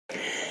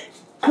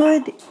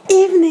Good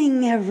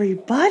evening,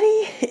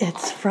 everybody.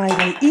 It's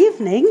Friday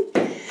evening,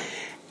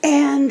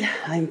 and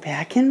I'm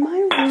back in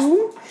my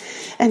room.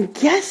 And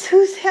guess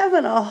who's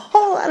having a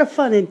whole lot of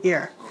fun in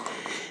here?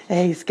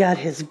 He's got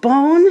his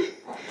bone,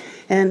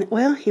 and,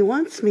 well, he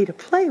wants me to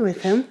play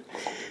with him,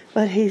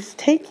 but he's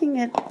taking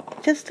it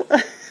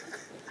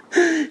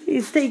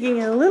he's taking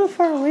it a little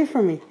far away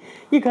from me.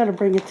 You got to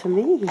bring it to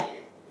me.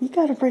 You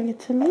got to bring it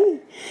to me.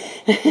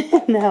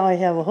 Now I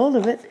have a hold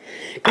of it.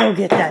 Go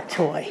get that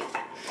toy.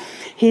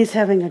 He's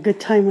having a good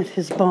time with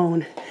his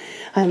bone.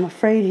 I'm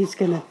afraid he's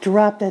going to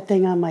drop that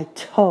thing on my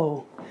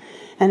toe.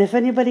 And if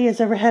anybody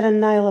has ever had a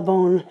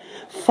nylabone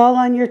fall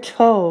on your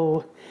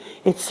toe,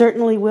 it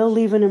certainly will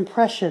leave an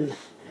impression,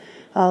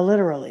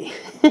 literally.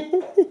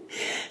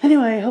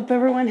 Anyway, I hope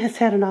everyone has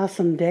had an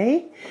awesome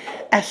day.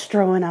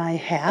 Astro and I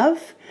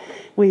have.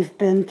 We've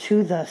been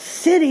to the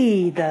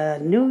city, the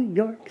New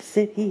York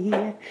City.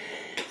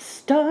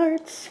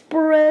 Start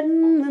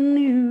spreading the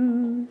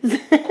news.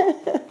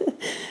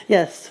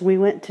 Yes, we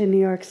went to New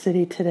York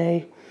City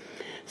today.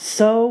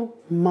 So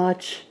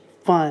much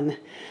fun.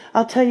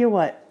 I'll tell you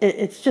what,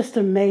 it's just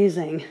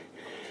amazing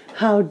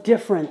how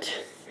different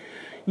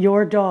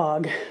your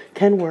dog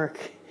can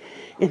work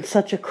in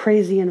such a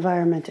crazy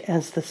environment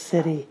as the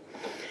city.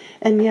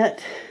 And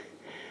yet,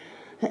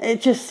 it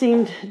just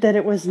seemed that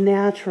it was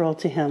natural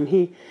to him.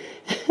 He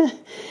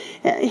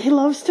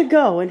loves to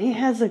go, and he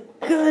has a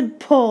good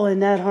pull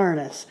in that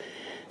harness.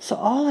 So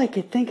all I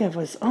could think of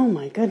was, oh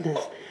my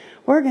goodness,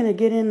 we're going to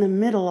get in the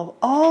middle of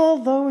all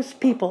those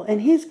people,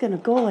 and he's going to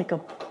go like a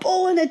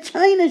bull in a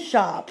china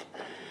shop.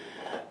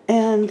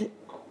 And,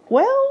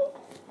 well,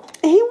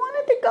 he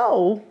wanted to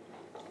go,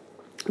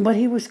 but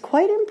he was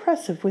quite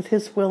impressive with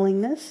his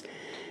willingness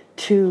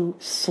to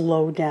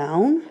slow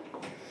down.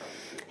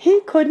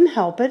 He couldn't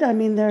help it. I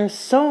mean, there's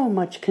so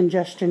much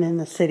congestion in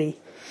the city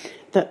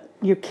that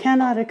you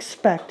cannot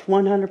expect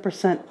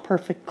 100%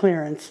 perfect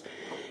clearance.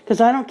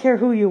 Because I don't care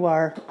who you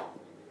are,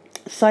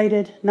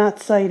 sighted, not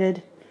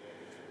sighted,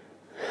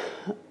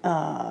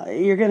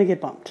 you're going to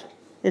get bumped.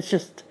 It's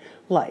just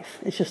life.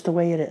 It's just the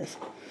way it is.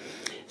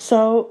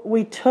 So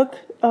we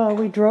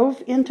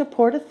drove into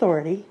Port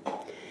Authority,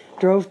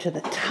 drove to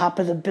the top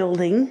of the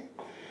building,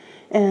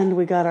 and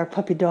we got our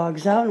puppy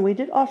dogs out, and we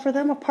did offer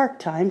them a park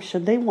time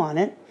should they want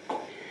it.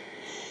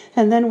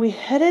 And then we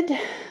headed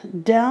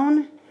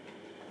down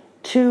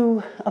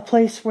to a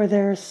place where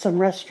there's some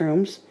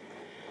restrooms,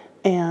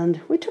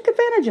 and we took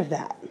advantage of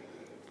that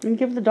and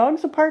give the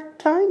dogs a park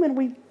time, and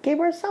we gave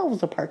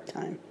ourselves a park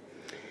time.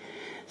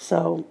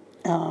 So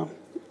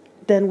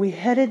then we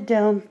headed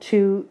down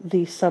to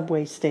the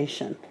subway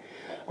station.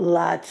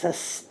 Lots of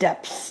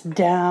steps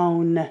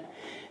down,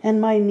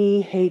 and my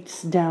knee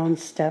hates down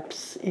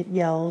steps. It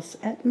yells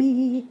at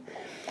me.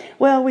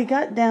 Well, we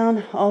got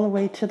down all the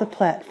way to the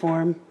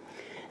platform,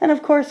 and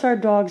of course our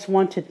dogs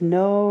wanted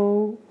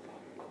no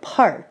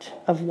part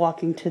of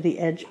walking to the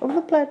edge of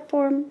the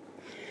platform.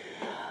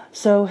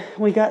 So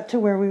we got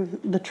to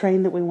the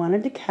train that we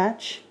wanted to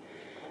catch,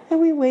 and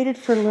we waited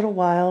for a little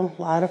while.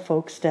 A lot of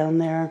folks down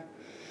there.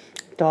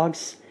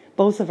 Dogs,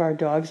 both of our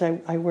dogs.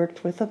 I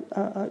worked with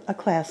a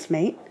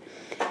classmate,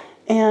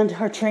 and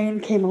our train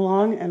came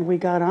along, and we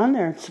got on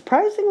there.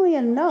 Surprisingly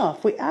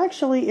enough, we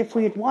actually, if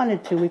we had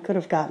wanted to, we could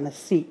have gotten a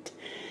seat.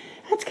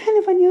 That's kind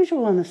of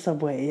unusual on the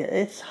subway.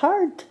 It's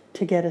hard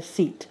to get a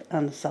seat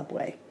on the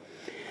subway.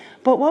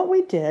 But what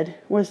we did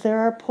was there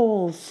are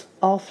poles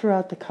all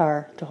throughout the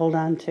car to hold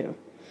on to.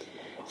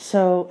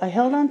 So I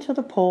held on to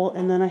the pole,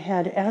 and then I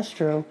had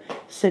Astro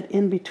sit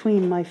in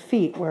between my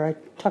feet where I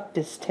tucked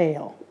his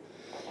tail.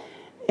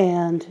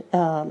 And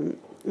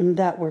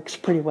that works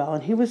pretty well.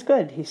 And he was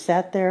good. He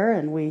sat there,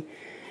 and we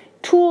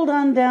tooled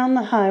on down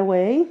the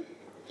highway,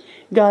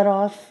 got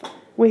off.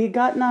 We had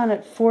gotten on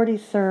at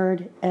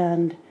 43rd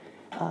and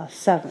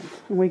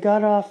 7th. And we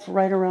got off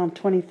right around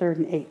 23rd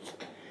and 8th.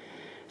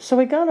 So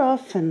we got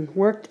off and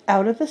worked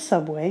out of the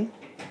subway,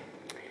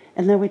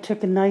 and then we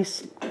took a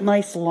nice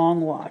long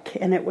walk,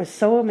 and it was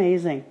so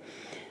amazing.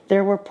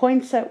 There were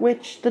points at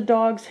which the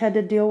dogs had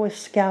to deal with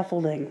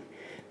scaffolding.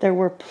 There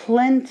were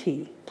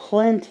plenty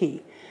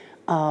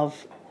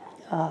of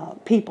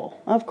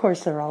people. Of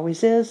course, there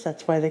always is.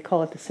 That's why they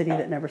call it the city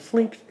that never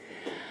sleeps.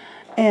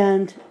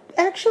 And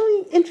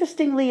actually,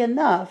 interestingly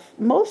enough,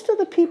 most of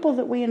the people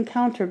that we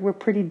encountered were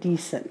pretty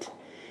decent.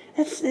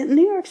 In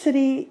New York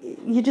City,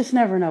 you just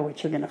never know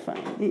what you're going to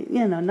find.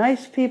 You know,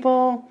 nice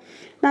people,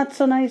 not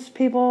so nice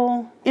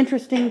people,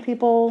 interesting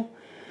people.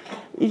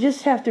 You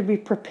just have to be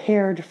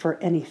prepared for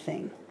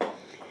anything.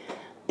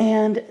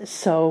 And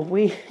so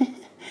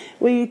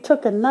we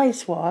took a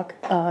nice walk,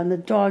 and the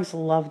dogs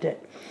loved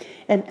it.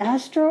 And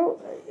Astro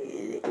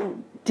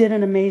did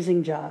an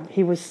amazing job.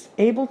 He was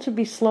able to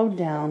be slowed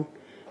down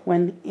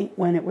when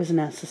it was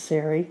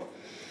necessary.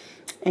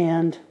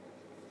 And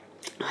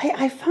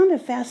I found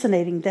it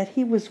fascinating that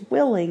he was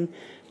willing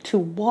to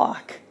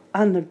walk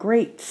on the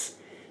grates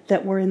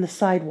that were in the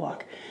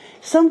sidewalk.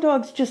 Some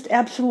dogs just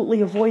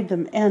absolutely avoid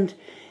them, and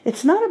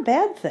it's not a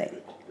bad thing.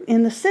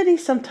 In the city,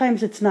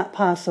 sometimes it's not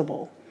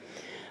possible.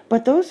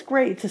 But those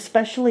grates,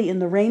 especially in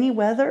the rainy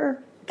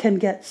weather, can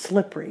get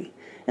slippery.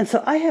 And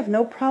so I have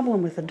no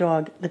problem with a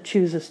dog that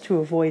chooses to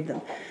avoid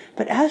them.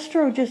 But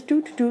Astro just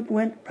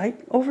went right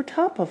over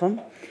top of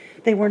them.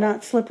 They were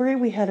not slippery.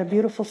 We had a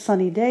beautiful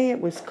sunny day. It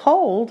was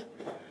cold.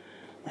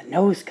 My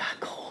nose got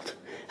cold.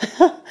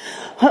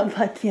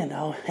 But,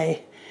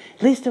 hey,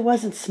 at least it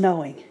wasn't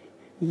snowing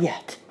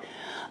yet.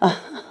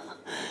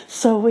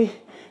 So we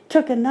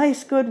took a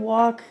nice, good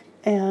walk,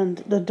 and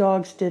the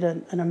dogs did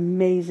an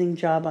amazing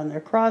job on their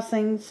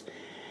crossings.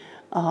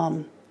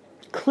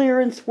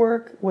 Clearance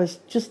work was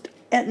just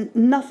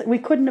nothing. We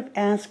couldn't have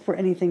asked for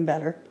anything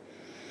better.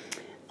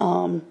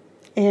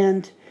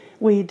 And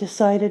we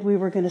decided we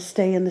were going to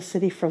stay in the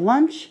city for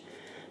lunch.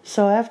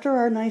 So after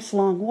our nice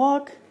long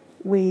walk,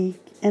 we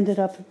ended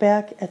up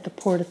back at the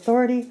Port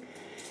Authority.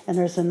 And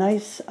there's a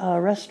nice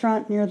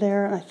restaurant near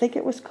there. And I think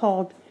it was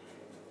called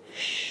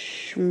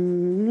Schmickers.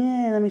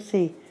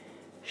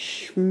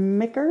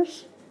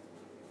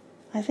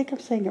 I think I'm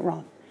saying it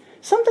wrong.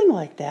 Something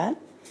like that.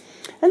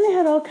 And they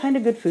had all kind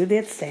of good food. They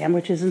had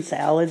sandwiches and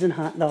salads and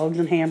hot dogs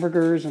and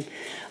hamburgers. And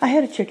I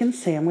had a chicken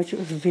sandwich. It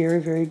was very,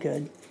 very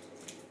good.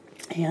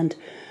 And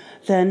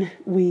then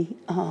we,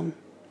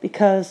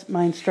 because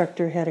my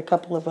instructor had a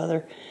couple of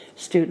other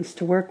students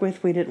to work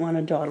with, we didn't want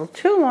to dawdle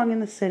too long in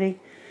the city.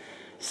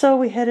 So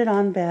we headed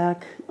on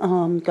back,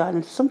 got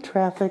into some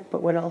traffic,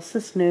 but what else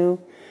is new?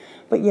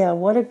 But yeah,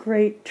 what a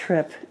great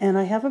trip. And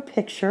I have a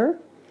picture,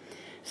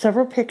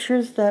 several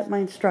pictures that my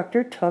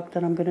instructor took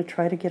that I'm going to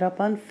try to get up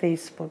on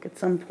Facebook at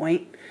some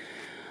point.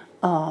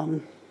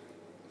 But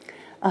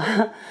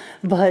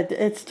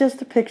it's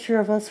just a picture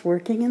of us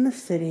working in the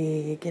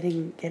city,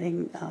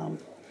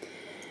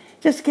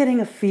 just getting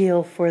a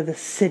feel for the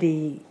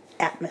city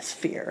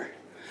atmosphere.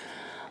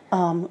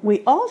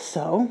 We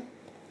also,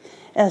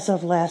 as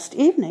of last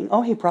evening,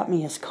 he brought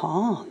me his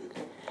Kong.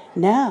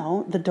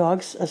 Now, the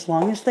dogs, as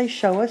long as they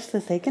show us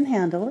that they can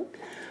handle it,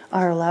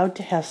 are allowed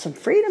to have some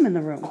freedom in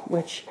the room,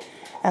 which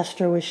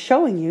Astro is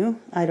showing you.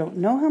 I don't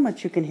know how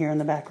much you can hear in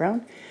the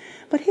background,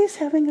 but he's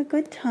having a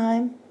good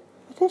time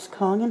with his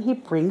Kong, and he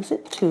brings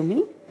it to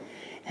me,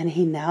 and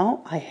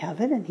I have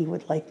it, and he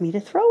would like me to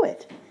throw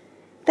it.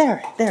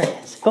 There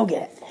it is. Go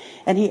get it.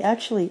 And he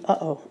actually,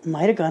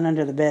 might have gone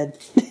under the bed.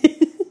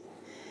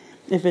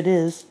 If it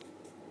is.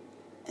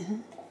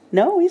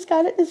 No, he's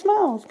got it in his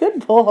mouth.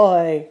 Good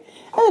boy.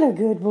 And a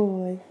good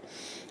boy.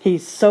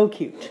 He's so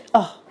cute.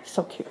 Oh,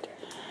 so cute.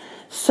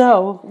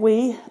 So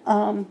we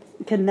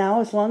can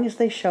now, as long as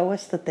they show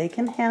us that they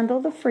can handle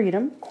the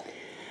freedom.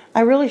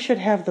 I really should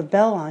have the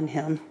bell on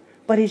him,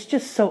 but he's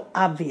just so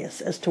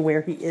obvious as to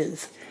where he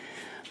is.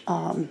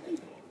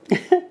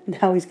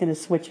 Now he's going to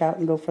switch out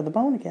and go for the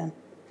bone again.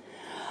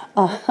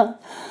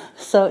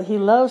 So he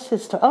loves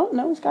his...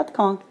 no, he's got the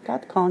Kong.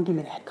 Got the Kong. Give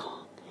me that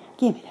Kong.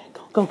 Give me that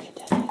Kong. Go get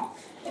that thing.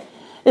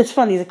 It's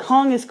funny. The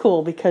Kong is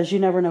cool because you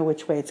never know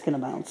which way it's going to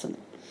bounce. And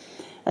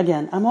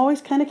again, I'm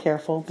always kind of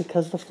careful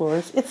because the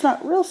floors... It's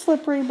not real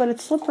slippery, but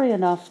it's slippery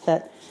enough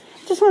that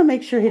I just want to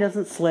make sure he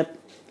doesn't slip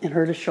and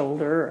hurt his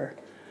shoulder or,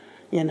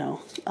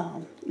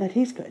 that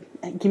he's good.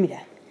 Give me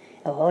that.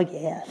 Oh,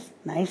 yes.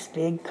 Nice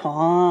big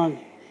Kong.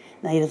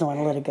 Now he doesn't want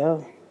to let it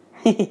go.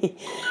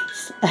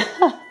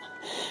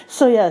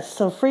 So yes,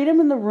 so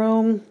freedom in the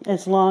room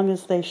as long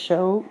as they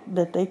show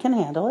that they can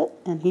handle it.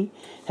 And he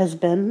has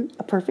been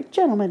a perfect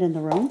gentleman in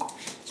the room.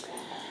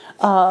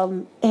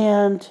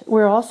 And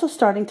we're also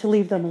starting to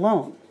leave them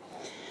alone.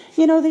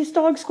 These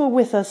dogs go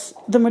with us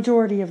the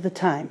majority of the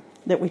time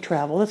that we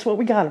travel. That's what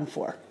we got them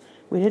for.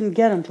 We didn't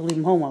get them to leave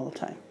them home all the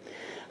time.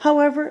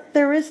 However,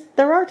 there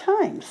are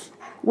times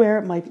where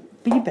it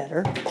might be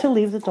better to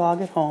leave the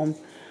dog at home.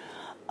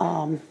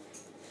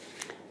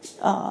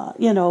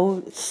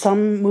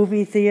 Some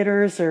movie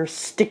theaters are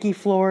sticky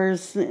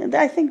floors.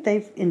 I think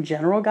they've, in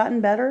general, gotten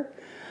better.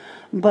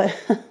 But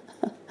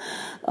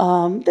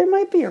there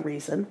might be a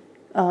reason,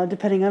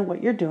 depending on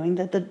what you're doing,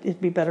 that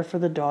it'd be better for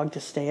the dog to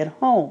stay at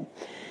home.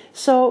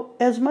 So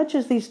as much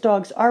as these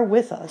dogs are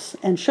with us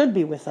and should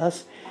be with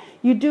us,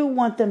 you do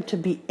want them to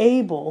be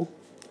able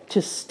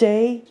to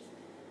stay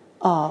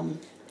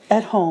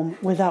at home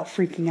without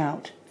freaking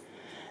out.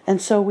 And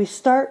so we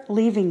start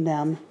leaving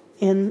them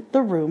in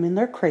the room, in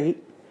their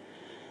crate,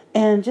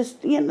 and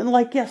just,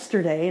 like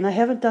yesterday, and I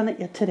haven't done it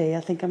yet today.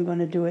 I think I'm going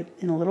to do it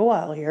in a little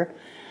while here.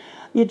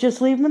 You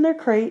just leave them in their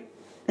crate,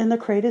 and the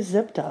crate is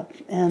zipped up,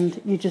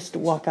 and you just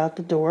walk out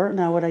the door.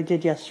 Now, what I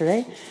did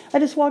yesterday, I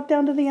just walked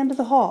down to the end of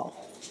the hall,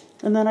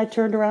 and then I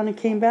turned around and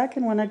came back,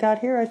 and when I got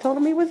here, I told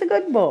him he was a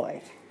good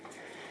boy.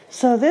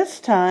 So this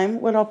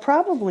time, what I'll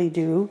probably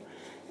do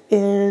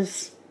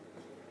is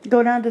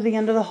go down to the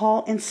end of the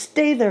hall and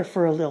stay there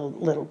for a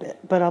little bit,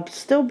 but I'll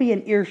still be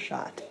in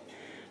earshot.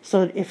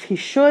 So that if he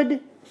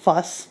should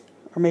fuss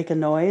or make a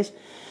noise,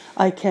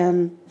 I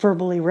can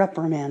verbally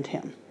reprimand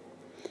him.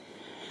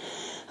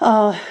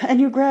 And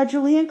you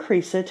gradually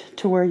increase it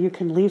to where you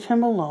can leave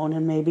him alone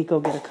and maybe go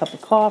get a cup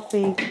of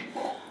coffee,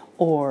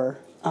 or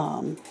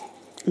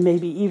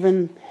maybe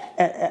even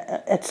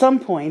at some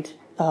point,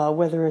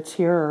 whether it's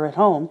here or at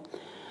home,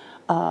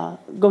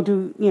 go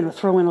do,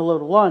 throw in a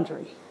load of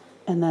laundry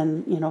and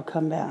then,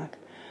 come back.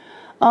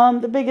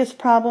 The biggest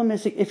problem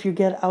is if you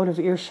get out of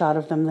earshot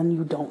of them, then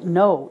you don't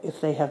know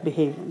if they have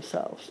behaved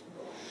themselves.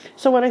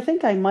 So what I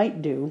think I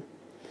might do,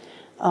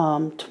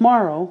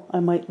 tomorrow I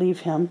might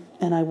leave him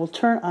and I will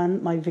turn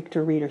on my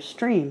Victor Reader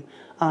stream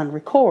on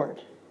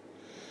record.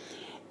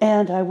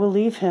 And I will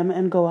leave him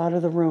and go out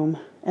of the room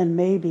and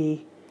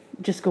maybe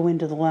just go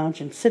into the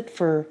lounge and sit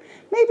for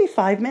maybe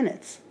 5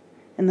 minutes.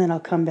 And then I'll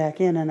come back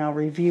in and I'll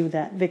review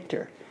that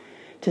Victor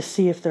to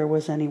see if there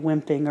was any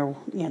whimping or,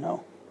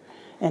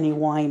 any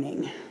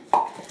whining.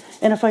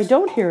 And if I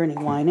don't hear any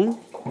whining,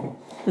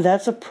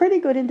 that's a pretty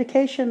good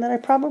indication that I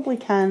probably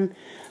can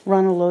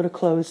run a load of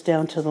clothes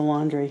down to the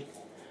laundry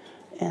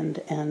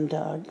and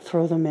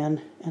throw them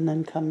in and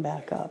then come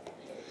back up.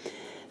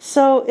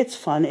 So it's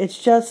fun.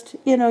 It's just,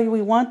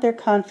 we want their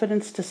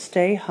confidence to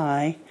stay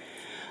high,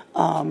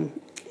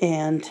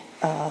 and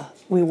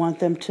we want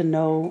them to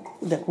know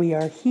that we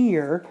are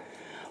here,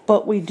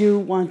 but we do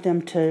want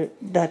them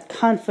that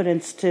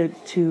confidence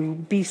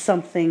to be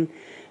something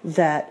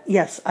that,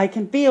 yes, I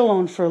can be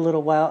alone for a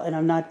little while and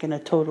I'm not going to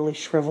totally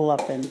shrivel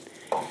up and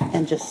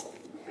just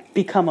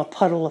become a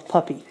puddle of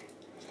puppy.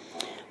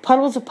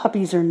 Puddles of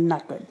puppies are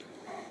not good.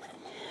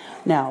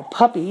 Now,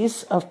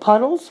 puppies of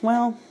puddles,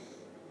 well,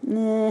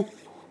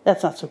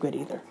 that's not so good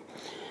either.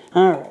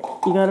 All right,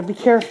 you got to be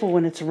careful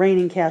when it's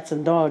raining cats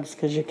and dogs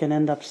because you can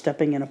end up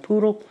stepping in a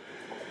poodle.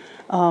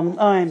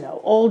 I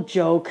know, old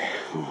joke.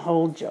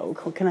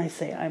 What can I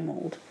say? I'm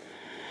old.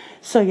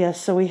 So yes,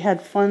 so we had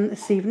fun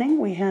this evening.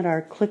 We had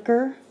our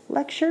clicker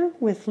lecture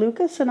with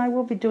Lucas, and I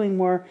will be doing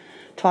more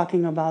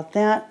talking about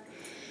that.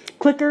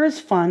 Clicker is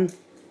fun.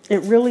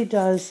 It really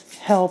does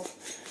help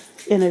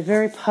in a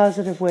very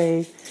positive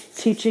way,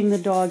 teaching the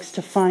dogs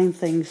to find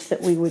things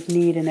that we would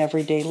need in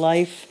everyday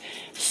life,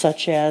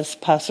 such as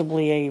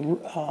possibly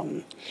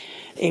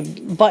a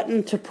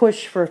button to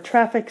push for a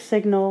traffic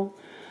signal,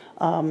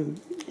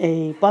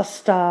 a bus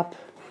stop,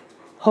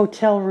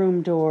 hotel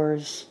room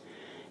doors,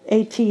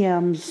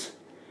 ATMs,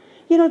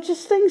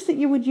 just things that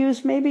you would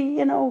use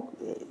maybe,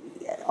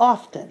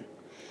 often.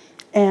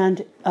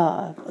 And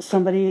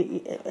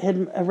somebody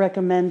had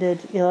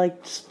recommended,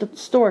 like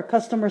store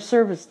customer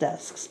service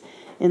desks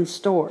in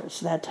stores,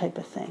 that type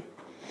of thing.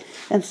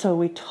 And so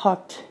we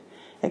talked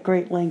at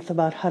great length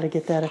about how to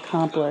get that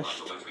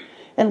accomplished.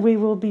 And we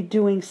will be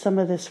doing some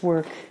of this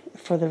work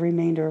for the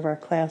remainder of our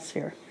class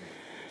here.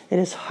 It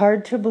is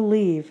hard to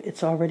believe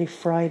it's already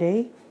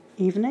Friday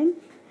evening.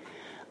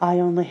 I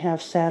only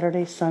have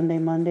Saturday, Sunday,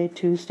 Monday,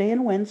 Tuesday,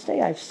 and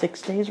Wednesday. I have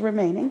 6 days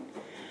remaining.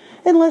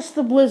 Unless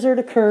the blizzard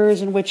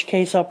occurs, in which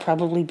case I'll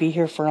probably be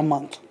here for a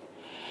month.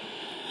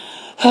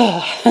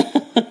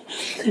 I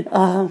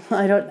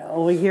don't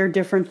know. We hear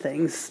different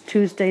things.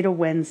 Tuesday to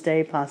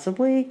Wednesday,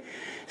 possibly.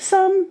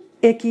 Some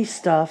icky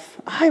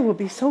stuff. I will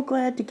be so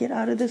glad to get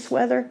out of this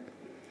weather.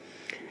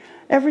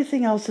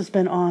 Everything else has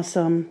been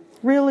awesome.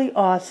 Really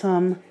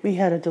awesome. We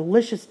had a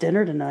delicious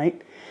dinner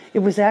tonight. It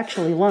was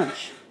actually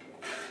lunch.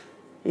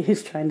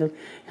 He's trying to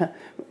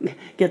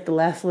get the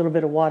last little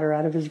bit of water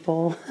out of his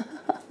bowl.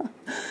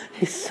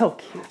 He's so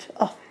cute.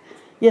 Oh,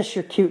 yes,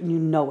 you're cute and you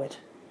know it.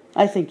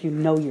 I think you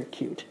know you're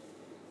cute.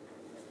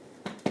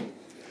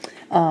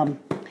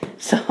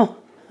 So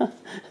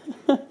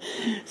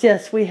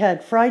yes, we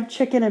had fried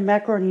chicken and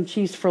macaroni and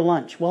cheese for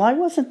lunch. Well, I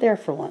wasn't there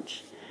for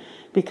lunch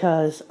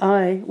because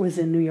I was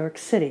in New York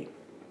City.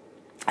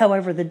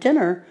 However, the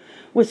dinner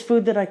was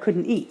food that I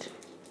couldn't eat.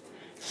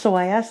 So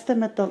I asked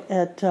them at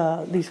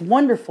these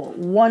wonderful,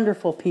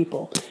 wonderful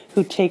people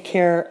who take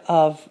care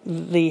of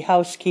the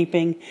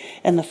housekeeping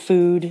and the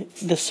food,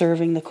 the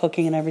serving, the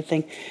cooking, and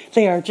everything.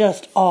 They are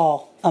just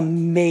all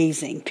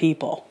amazing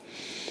people.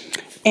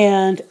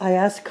 And I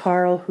asked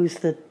Carl, who's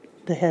the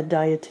head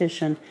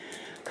dietitian,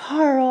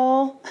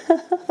 Carl,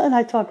 and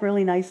I talk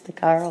really nice to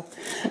Carl.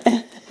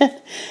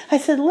 I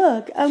said,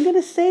 look, I'm going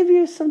to save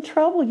you some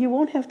trouble. You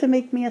won't have to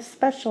make me a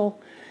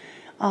special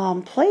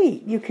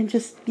plate. You can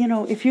just,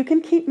 if you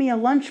can keep me a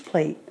lunch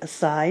plate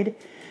aside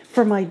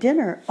for my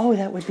dinner, oh,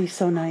 that would be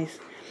so nice.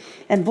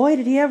 And boy,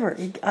 did he ever.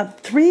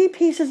 3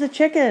 pieces of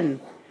chicken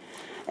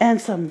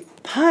and some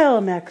pile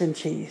of mac and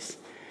cheese.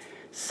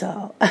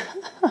 So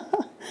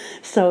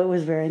it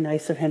was very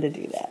nice of him to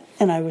do that.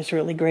 And I was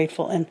really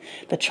grateful. And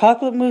the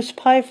chocolate mousse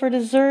pie for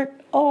dessert,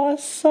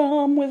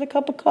 awesome, with a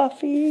cup of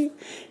coffee.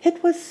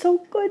 It was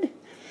so good.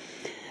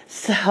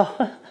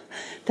 So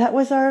that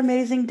was our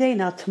amazing day.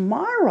 Now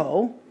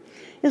tomorrow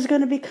is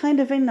going to be kind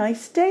of a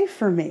nice day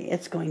for me.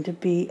 It's going to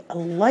be a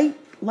light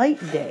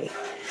day.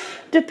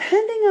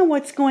 Depending on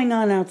what's going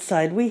on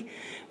outside,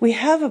 we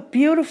have a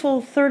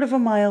beautiful 1/3 of a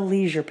mile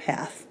leisure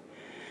path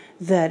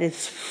that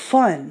is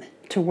fun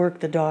to work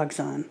the dogs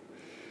on.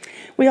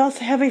 We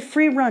also have a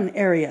free run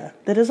area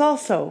that is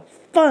also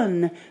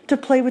fun to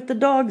play with the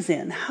dogs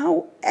in.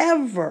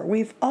 However,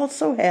 we've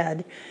also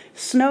had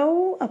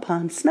snow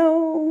upon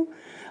snow,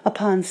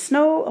 upon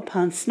snow,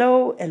 upon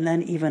snow, and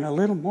then even a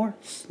little more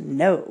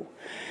snow.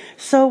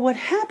 So what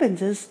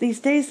happens is these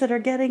days that are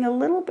getting a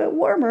little bit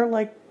warmer,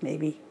 like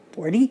maybe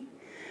 40,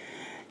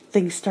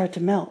 things start to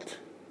melt.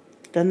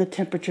 Then the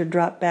temperature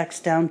backs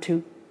down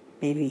to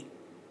maybe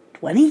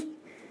 20,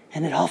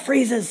 and it all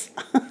freezes.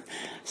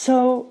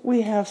 So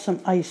we have some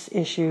ice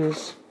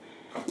issues.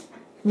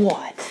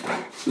 What?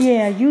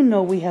 Yeah, you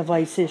know we have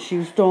ice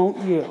issues,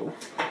 don't you?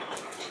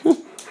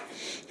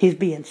 He's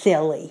being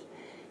silly.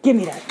 Give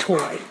me that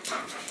toy.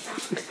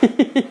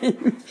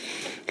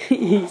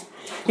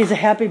 He's a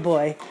happy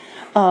boy.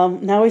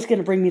 Now he's going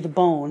to bring me the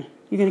bone.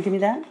 You going to give me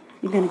that?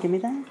 You going to give me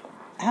that?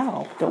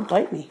 Ow, don't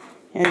bite me.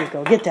 There you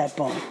go. Get that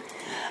bone.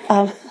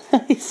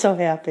 He's so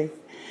happy.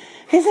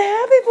 He's a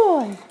happy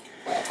boy.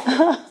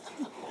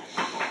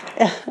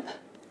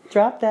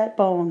 Drop that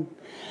bone,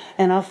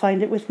 and I'll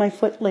find it with my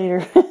foot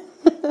later.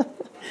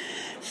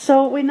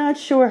 So we're not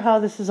sure how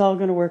this is all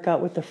going to work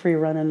out with the free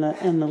run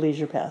and the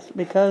leisure pass,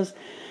 because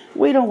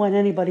we don't want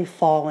anybody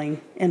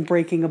falling and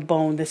breaking a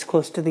bone this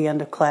close to the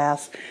end of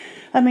class.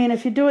 I mean,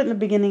 if you do it in the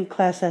beginning of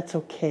class, that's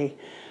okay.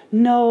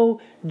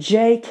 No,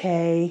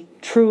 JK,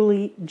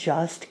 truly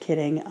just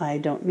kidding. I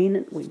don't mean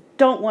it. We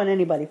don't want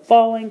anybody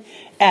falling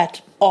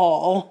at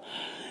all.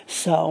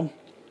 So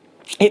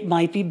it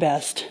might be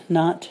best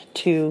not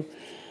to.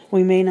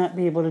 We may not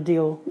be able to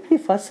deal. What are you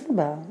fussing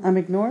about? I'm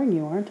ignoring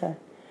you, aren't I?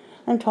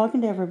 I'm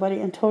talking to everybody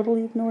and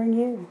totally ignoring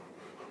you.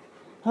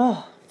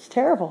 Oh, it's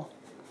terrible.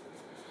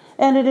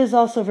 And it is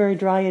also very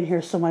dry in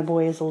here, so my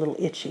boy is a little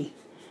itchy.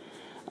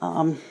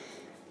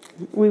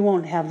 We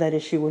won't have that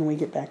issue when we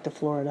get back to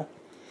Florida.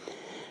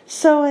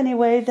 So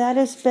anyway, that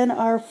has been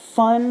our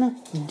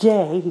fun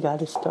day. He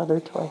got his other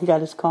toy. He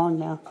got his Kong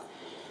now.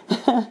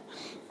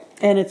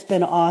 And it's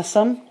been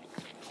awesome.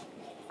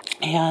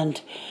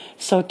 And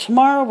so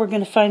tomorrow we're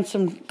going to find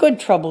some good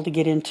trouble to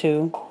get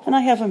into. And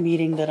I have a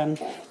meeting that I'm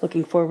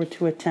looking forward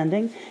to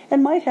attending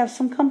and might have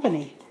some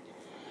company.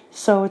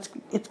 So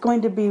it's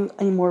going to be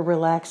a more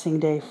relaxing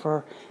day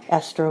for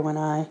Estro and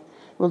I.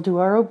 We'll do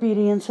our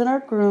obedience and our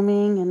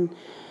grooming and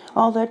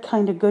all that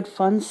kind of good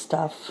fun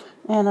stuff.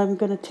 And I'm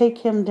going to take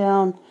him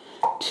down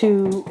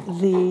to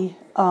the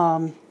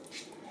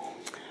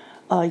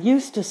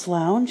Eustis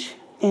Lounge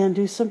and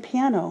do some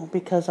piano,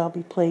 because I'll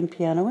be playing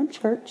piano in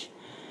church.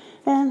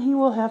 And he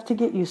will have to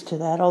get used to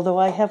that, although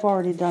I have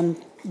already done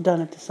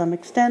it to some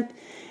extent,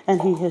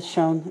 and he has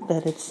shown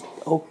that it's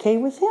okay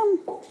with him.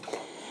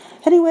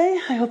 Anyway,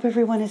 I hope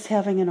everyone is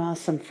having an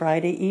awesome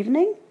Friday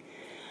evening,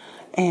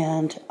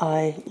 and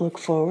I look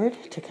forward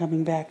to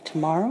coming back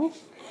tomorrow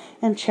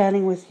and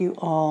chatting with you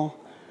all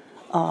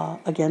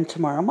again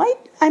tomorrow.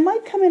 I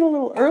might come in a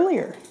little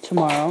earlier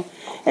tomorrow,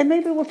 and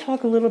maybe we'll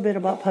talk a little bit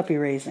about puppy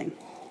raising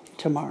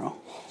tomorrow.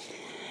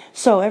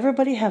 So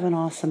everybody have an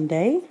awesome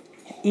day,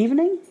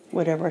 evening,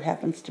 whatever it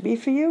happens to be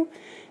for you.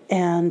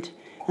 And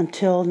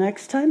until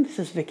next time, this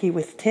is Vicki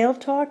with Tail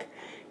Talk.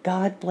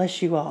 God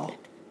bless you all.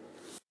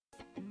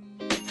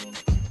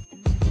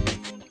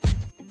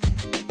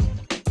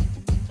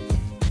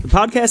 The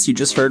podcast you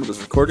just heard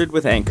was recorded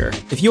with Anchor.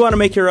 If you want to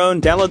make your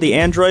own, download the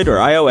Android or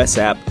iOS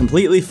app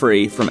completely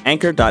free from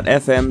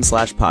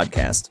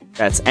anchor.fm/podcast.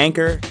 That's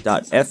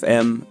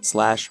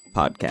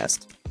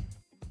anchor.fm/podcast.